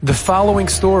The following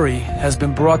story has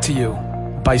been brought to you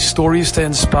by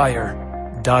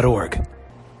StoriesToInspire.org.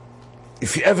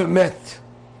 If you ever met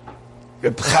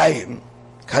Reb Chaim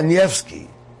Kanievsky,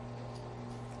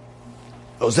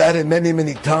 I was at him many,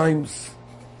 many times,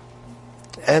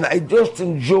 and I just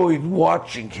enjoyed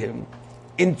watching him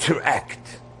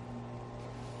interact.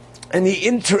 And he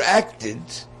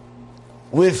interacted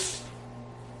with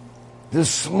the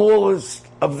smallest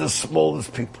of the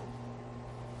smallest people.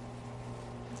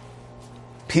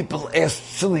 People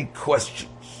asked silly questions.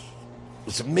 It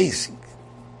was amazing.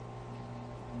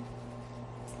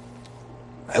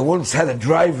 I once had a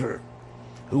driver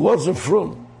who wasn't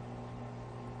from,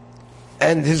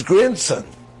 and his grandson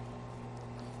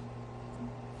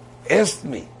asked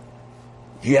me,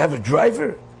 "Do you have a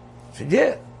driver?" I said,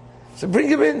 "Yeah." I said, "Bring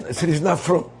him in." I said, "He's not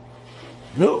from."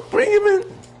 "No, bring him in."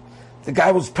 The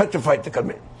guy was petrified to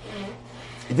come in.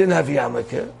 He didn't have a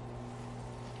yarmulke.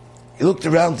 He looked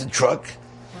around the truck,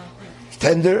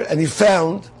 tender, and he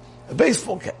found a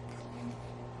baseball cap.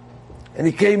 And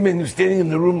he came in, he was standing in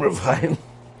the room of Chaim.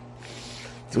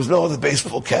 There was no other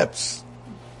baseball caps.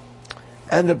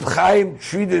 And the Chaim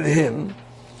treated him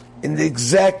in the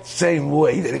exact same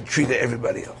way that he treated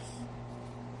everybody else.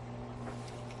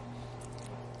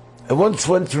 I once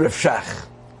went to Rav Shach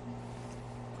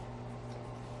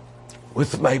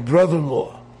with my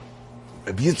brother-in-law,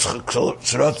 Rabbi Yitzchak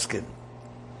Sorotskin,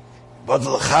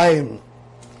 Badal Chaim,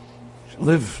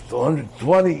 lived to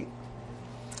 120,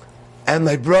 and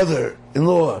my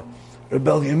brother-in-law,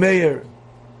 Rebbe Meir,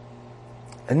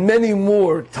 and many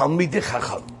more Talmidei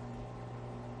Chacham.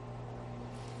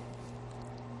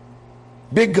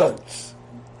 Big guns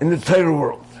in the Torah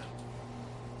world.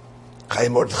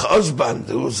 Chaim Mordechai Osband,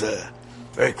 who was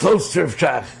very close to Rav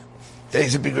Shach,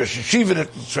 he's a big Rosh Yeshiva in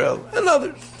Israel, and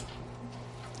others.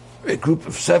 A group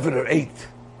of 7 or 8.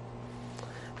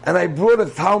 And I brought a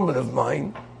Talmud of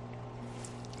mine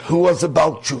who was a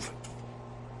Baal Tshuva.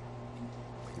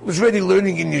 He was already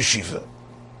learning in yeshiva.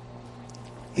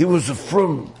 He was a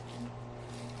frum,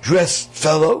 dressed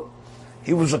fellow.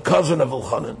 He was a cousin of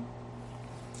Elchanan.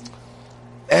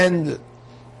 And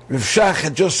Rav Shach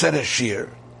had just said a shir.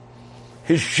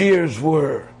 His shirs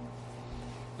were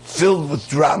filled with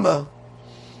drama,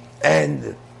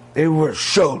 and they were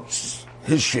shows.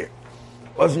 His shir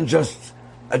wasn't just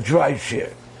a dry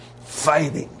shir,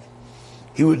 fighting.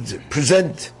 He would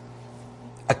present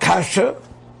a kasha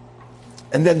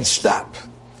and then stop.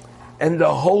 And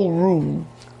the whole room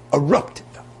erupted.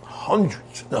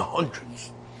 Hundreds and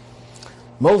hundreds.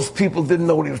 Most people didn't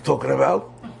know what he was talking about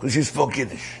because he spoke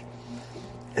Yiddish.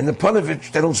 In the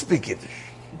Panovich, they don't speak Yiddish.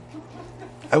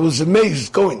 I was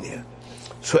amazed going there.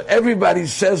 So everybody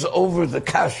says over the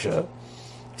kasha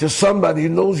to somebody who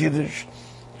knows Yiddish,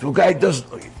 to a guy who doesn't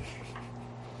know Yiddish.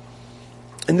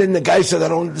 And then the guy said, "I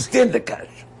don't understand the kasha."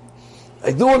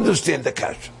 "I do understand the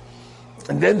kasha."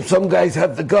 And then some guys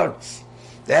have the guts.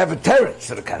 They have a teretz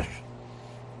to the kasha.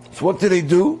 So what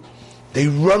do? They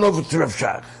run over to Rav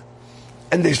Shach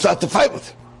and they start to fight with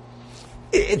him.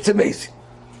 It's amazing.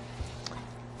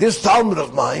 This Talmud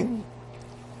of mine,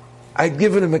 I'd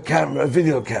given him a camera, a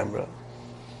video camera,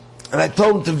 and I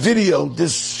told him to video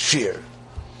this shir.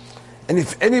 And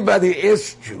if anybody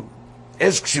asks you,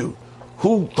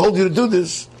 who told you to do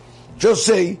this, just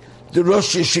say, the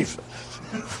Rosh Yeshiva.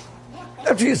 That's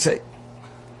what you say.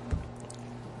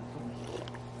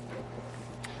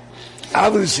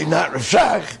 Obviously not Rav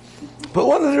Shach, but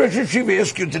one of the Rosh Yeshiva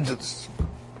asks you to do this.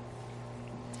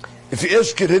 If you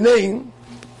ask you the name,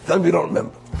 tell me you don't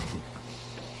remember.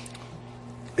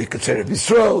 You could say Rabbi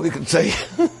Yisrael, you could say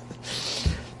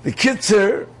the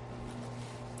Kitzer.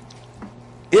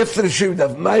 After the Shir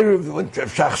of Ma'ariv, we went to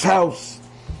Rav Shach's house,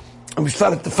 and we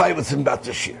started to fight with him about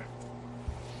the shir.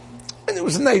 And it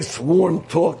was a nice, warm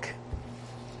talk. It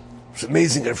was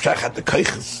amazing. Rav Shach had the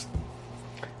kaiches.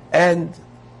 And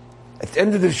at the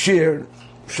end of the shir,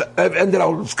 ended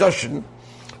our discussion,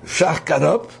 Rav Shach got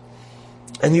up,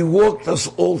 and he walked us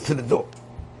all to the door.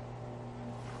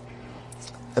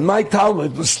 And my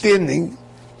Talmud was standing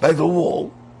by the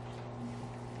wall,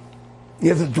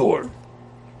 near the door.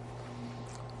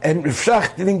 And Rav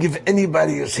Shach didn't give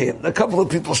anybody his hand. A couple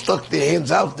of people stuck their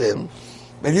hands out to him,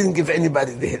 but he didn't give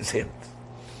anybody his hand.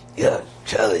 Yeah,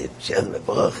 Shalom, Shalom,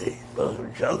 Baruch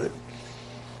Shalom.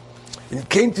 When he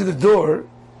came to the door,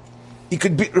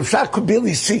 Rav Shach could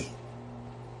barely see.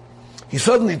 He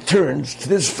suddenly turns to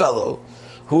this fellow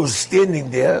who was standing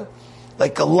there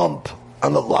like a lump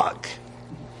on a log.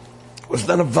 Was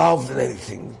not involved in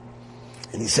anything.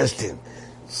 And he says to him,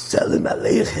 Salim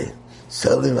Aleichem,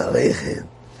 Salim Aleichem.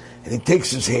 And he takes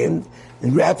his hand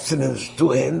and wraps it in his 2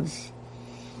 hands.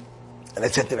 And I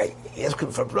said to him, He asked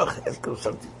him for bracha, asked him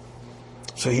something.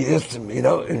 So he asked him,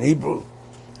 in Hebrew,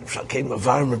 he gave him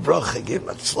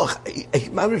hatzlach.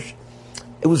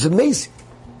 It was amazing.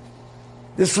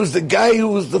 This was the guy who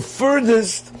was the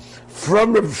furthest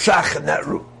from Reb Shach in that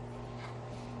room.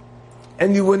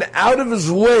 And he went out of his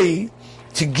way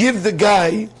to give the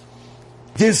guy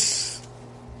this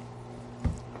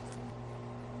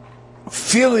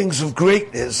feelings of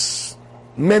greatness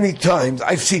many times.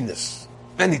 I've seen this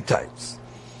many times.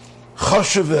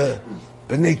 Choshev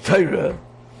b'nei Torah,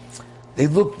 they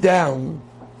look down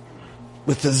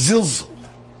with a zilzal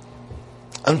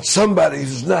on somebody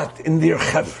who's not in their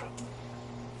chevra,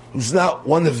 who's not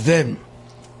one of them,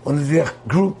 one of their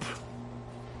group.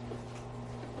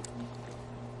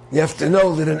 You have to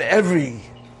know that in every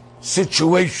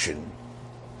situation,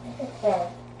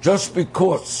 just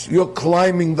because you're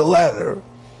climbing the ladder,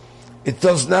 it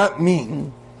does not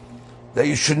mean that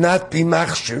you should not be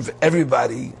machshiv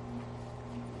everybody.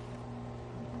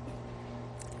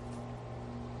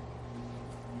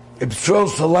 Yisrael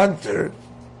Salanter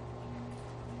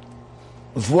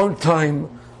was one time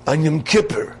on Yom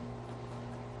Kippur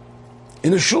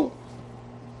in a shul.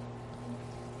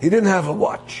 He didn't have a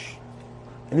watch,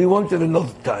 and he wanted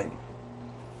another time.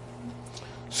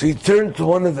 So he turned to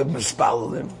one of the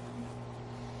mispalim,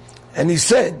 and he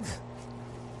said,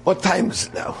 "What time is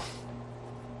it now?"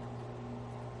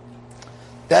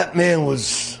 That man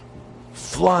was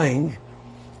flying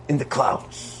in the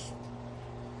clouds.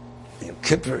 Yom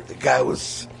Kippur, the guy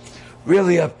was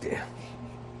really up there.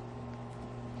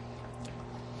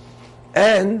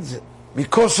 And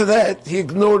because of that, he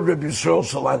ignored Rabbi Yisrael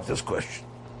Salanter's question.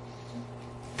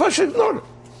 Pasha ignored him.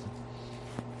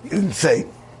 He didn't say,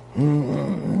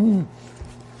 you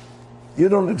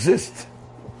don't exist.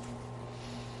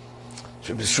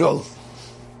 So Rabbi Yisrael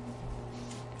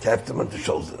tapped him on the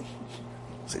shoulder.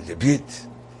 Said, Yabit,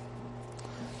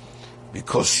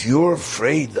 because you're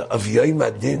afraid of Yom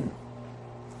Adin,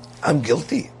 I'm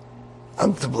guilty.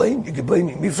 I'm to blame. You can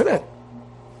blame me for that.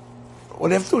 What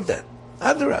do you have to do with that?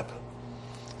 Adarabah.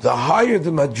 The higher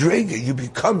the madrega you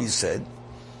become, he said,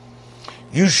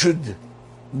 you should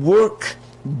work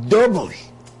doubly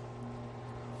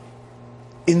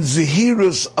in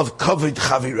zehirus of kavod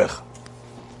chavirecha,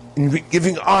 in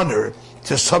giving honor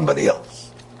to somebody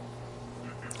else.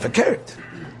 Fakert.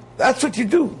 That's what you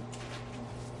do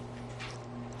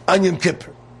on Yom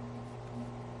Kippur.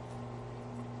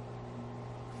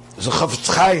 There's a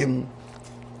Chafetz Chaim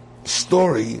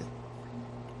story.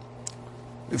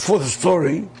 Before the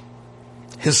story,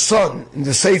 his son in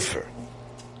the Sefer,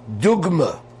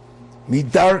 Dugma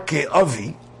Midarke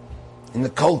Avi, in the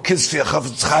Kol Kisvei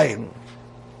Chafetz Chaim,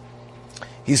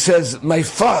 he says, my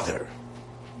father,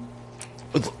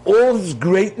 with all his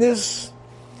greatness,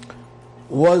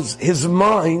 his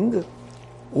mind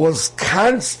was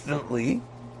constantly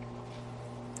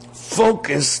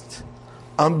focused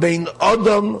on bein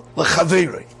Adam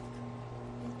l'chaverei,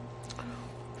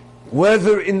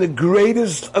 whether in the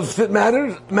greatest of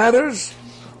matters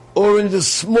or in the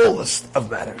smallest of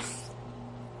matters.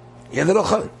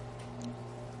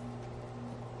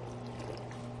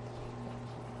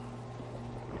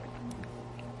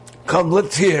 Come,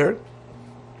 let's hear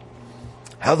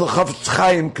how the Chafetz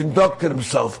Chaim conducted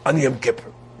himself on Yom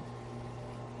Kippur.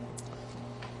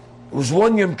 It was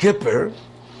one Yom Kippur,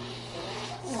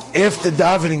 after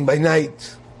davening by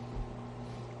night.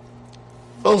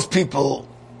 Most people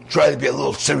try to be a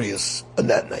little serious on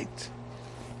that night.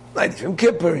 Night of Yom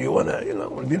Kippur, you want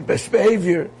to be in best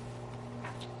behavior.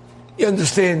 You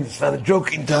understand it's not a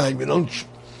joking time. You don't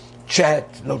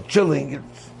chat, no chilling.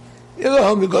 You go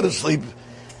home, you go to sleep.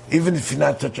 Even if you're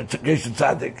not such a Gesh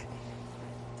Tzaddik,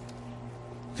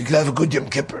 you can have a good Yom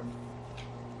Kippur.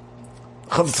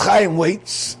 Chafetz Chaim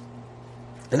waits,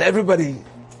 and everybody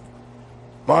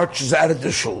marches out of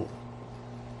the shul.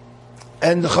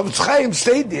 And the Chafetz Chaim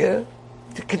stayed there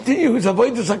to continue his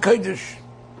avodas HaKodesh.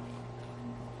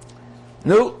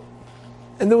 No,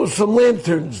 and there were some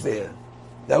lanterns there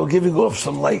that were giving off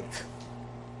some light.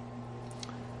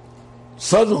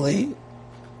 Suddenly,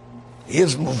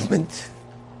 here's movement.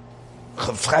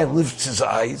 Chafetz Chaim lifts his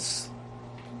eyes,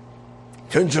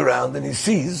 turns around, and he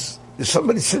sees there's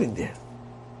somebody sitting there.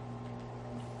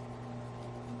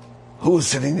 Who was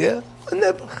sitting there? A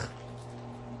Nebuch.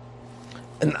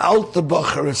 An alter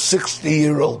bacher, a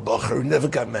 60-year-old bacher who never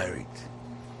got married.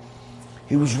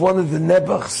 He was one of the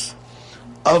Nebuchs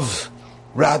of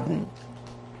Radin.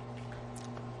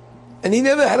 And he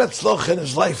never had a tzloch in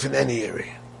his life in any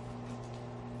area.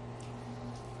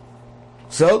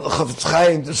 So the Chafetz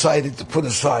Chaim decided to put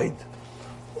aside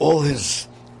all his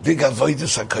big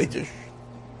avodas HaKodesh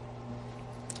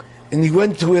And he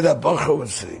went to where that bacher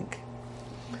was sitting,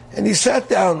 and he sat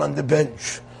down on the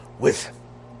bench with him.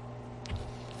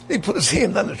 He put his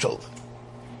hand on his shoulder.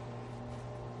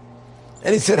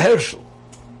 And he said, Herschel,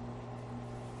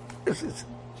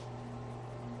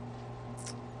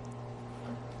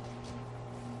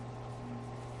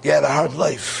 you had a hard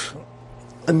life.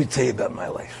 Let me tell you about my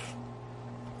life.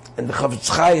 And the Chafetz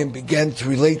Chaim began to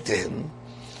relate to him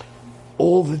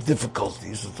all the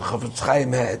difficulties that the Chafetz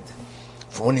Chaim had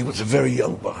from when he was a very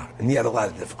young boy. And he had a lot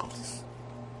of difficulties.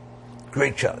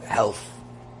 Great child, health,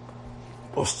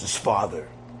 lost his father.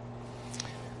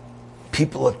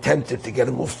 People attempted to get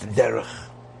him off the derech.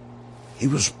 He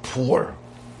was poor,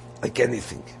 like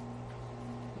anything.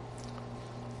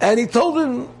 And he told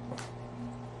him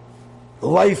the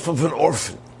life of an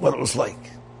orphan, what it was like.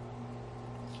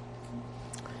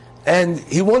 And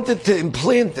he wanted to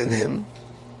implant in him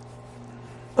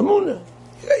Amunah.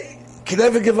 You can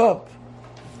never give up.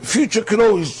 The future can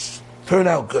always turn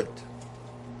out good.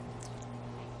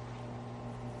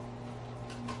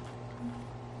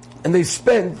 And they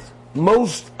spent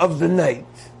most of the night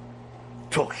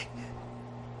talking.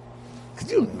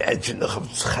 Could you imagine the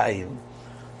Chafetz Chaim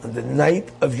on the night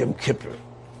of Yom Kippur?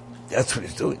 That's what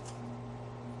he's doing.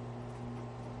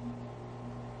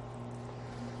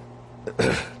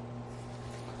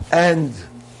 And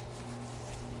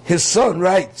his son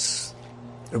writes,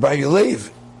 Rabbi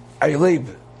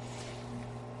Ayaleib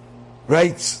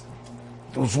writes,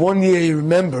 there was one year he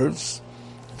remembers,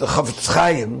 the Chafetz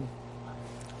Chaim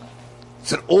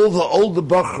said all the older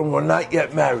Bachrim were not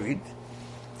yet married.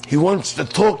 He wants to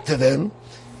talk to them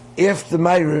after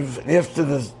Ma'ariv and after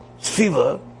the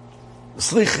Tefillah, the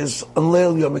Slichas, on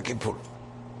Leil Yom Kippur.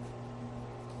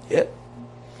 Yeah?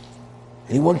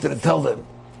 And he wanted to tell them,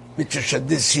 Mitzvah,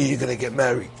 this year you're going to get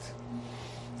married.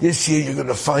 This year you're going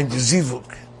to find the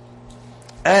Zivuk.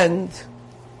 And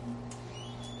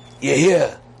you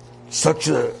hear such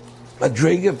a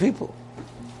madrega of people.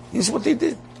 This is what they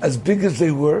did. As big as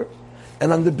they were,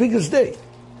 and on the biggest day,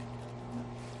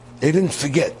 they didn't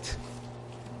forget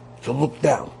to look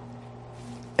down.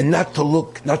 And not to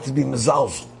be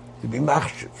mezalzel, to be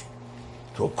machshav,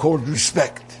 to accord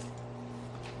respect.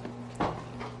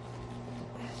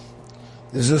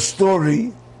 There's a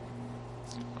story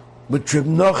with Reb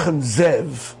Nachum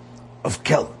Zev of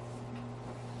Kelm.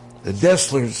 The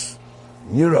Desslers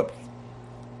in Europe,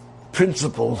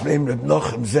 principal named Reb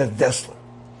Nachum Zev Dessler.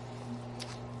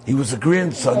 He was a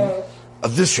grandson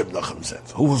of this Reb Nachum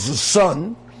Zev, who was the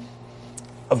son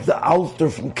of the Alter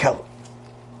from Kelm.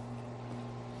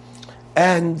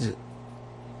 And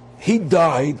he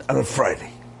died on a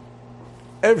Friday,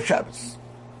 Erev Shabbos.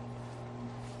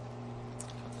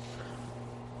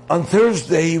 On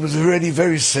Thursday, he was already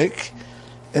very sick,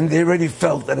 and they already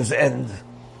felt that his end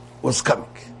was coming.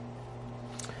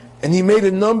 And he made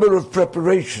a number of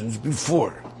preparations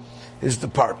before his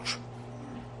departure.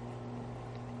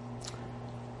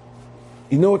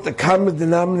 You know what the common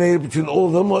denominator between all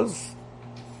of them was?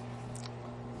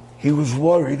 He was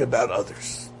worried about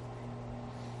others.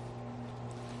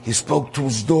 He spoke to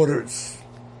his daughters,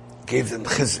 gave them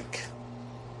chizik,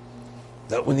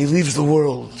 that when he leaves the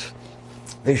world,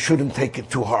 they shouldn't take it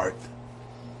too hard.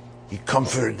 He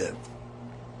comforted them.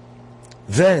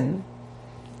 Then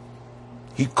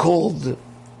he called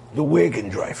the wagon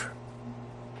driver,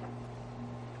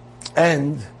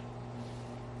 and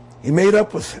he made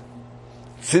up with him,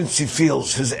 since he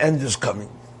feels his end is coming,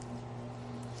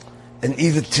 and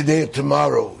either today or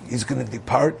tomorrow he's going to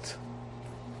depart.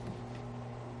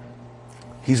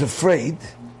 He's afraid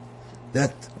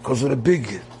that because of the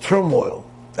big turmoil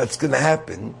that's going to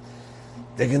happen,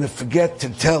 they're going to forget to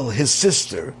tell his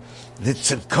sister, the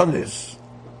Tzedkonis,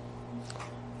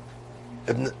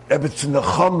 Rebbetzin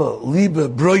Nechama Liebe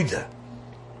Broida,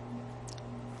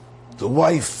 the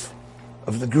wife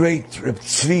of the great Reb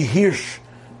Tzvi Hirsch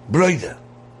Broida,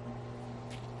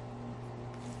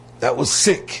 that was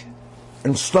sick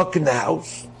and stuck in the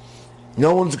house.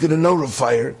 No one's going to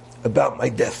notify her about my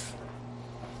death.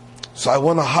 So I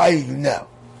want to hire you now.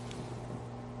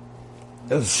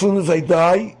 As soon as I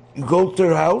die, you go to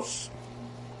her house,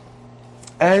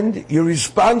 and you're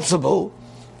responsible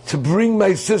to bring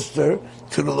my sister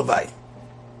to the Levi.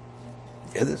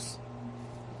 Hear this?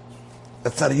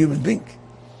 That's not a human being.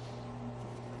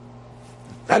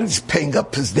 Not he's paying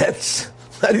up his debts.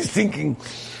 Not he's thinking,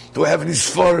 do I have any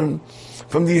sforim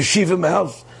from the yeshiva in my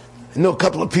house? I know a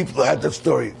couple of people who had that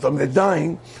story. From they're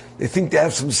dying, they think they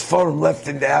have some sforim left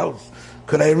in the house.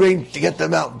 Could I arrange to get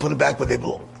them out and put them back where they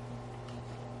belong?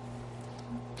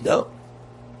 No.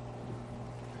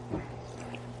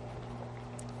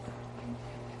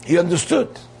 He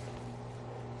understood.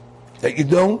 that you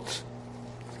don't,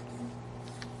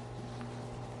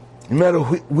 no matter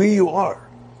where you are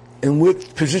and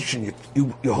which position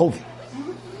you're holding,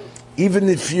 even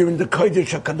if you're in the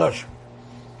Kodesh HaKadosh,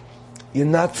 you're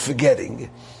not forgetting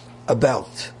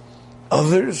about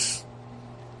others,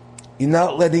 you're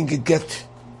not letting it get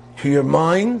to your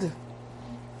mind.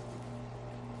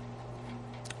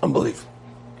 Unbelievable.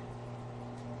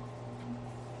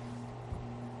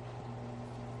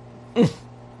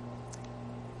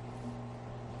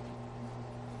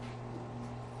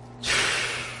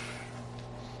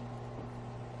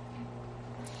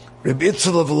 Rabbi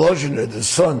Itzel of Volozhiner, the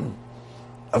son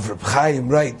of Reb Chaim,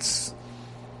 writes,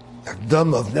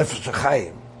 Akdama of Nefesh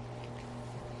HaChaim,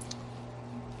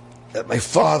 that my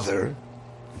father,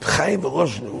 Reb Chaim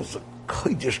Volozhiner, was a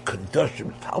Kodesh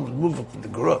Kadoshim, Talmud Muvak from the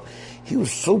Gemara. He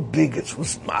was so big, it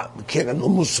was we can't have no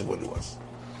musik what he was.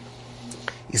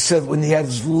 He said when he had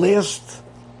his last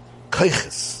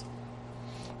kaiches,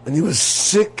 when he was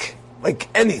sick like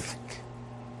anything,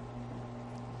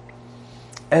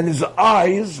 and his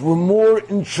eyes were more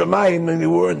in Shemayim than they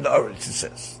were in the Aretz, he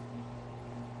says.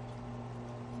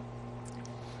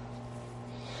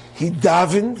 He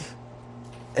davened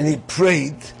and he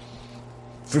prayed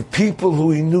for people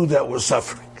who he knew that were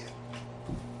suffering.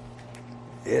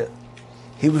 Yeah.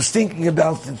 He was thinking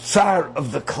about the tsar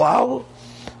of the klal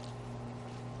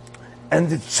and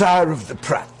the tsar of the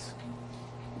prat.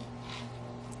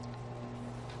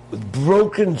 With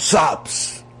broken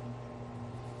sobs.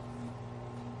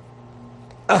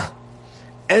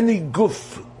 Any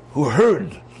guf who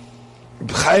heard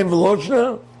Reb Chaim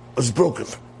Volozhiner was broken.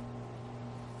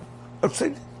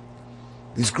 Outside,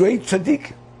 these great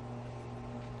tzaddikim,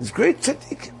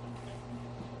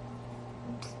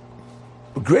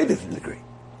 were greater than the great.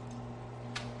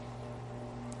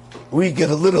 We get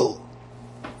a little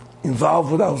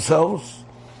involved with ourselves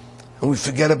and we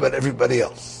forget about everybody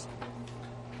else.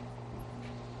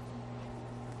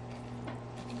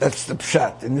 That's the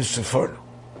pshat in this Sefer.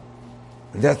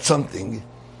 And that's something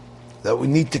that we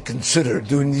need to consider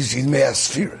during these Yimei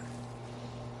HaSfira,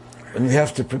 when we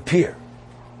have to prepare.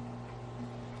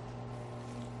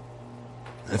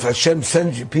 If Hashem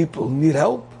sends you people who need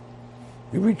help,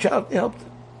 you reach out and help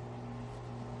them.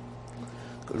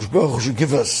 Kodesh Baruch Hu should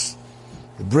give us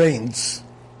the brains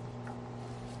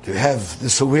to have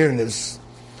this awareness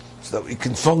so that we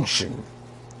can function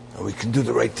and we can do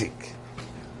the right thing.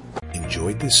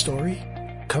 Enjoyed this story?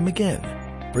 Come again.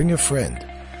 Bring a friend.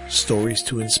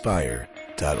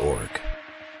 StoriesToInspire.org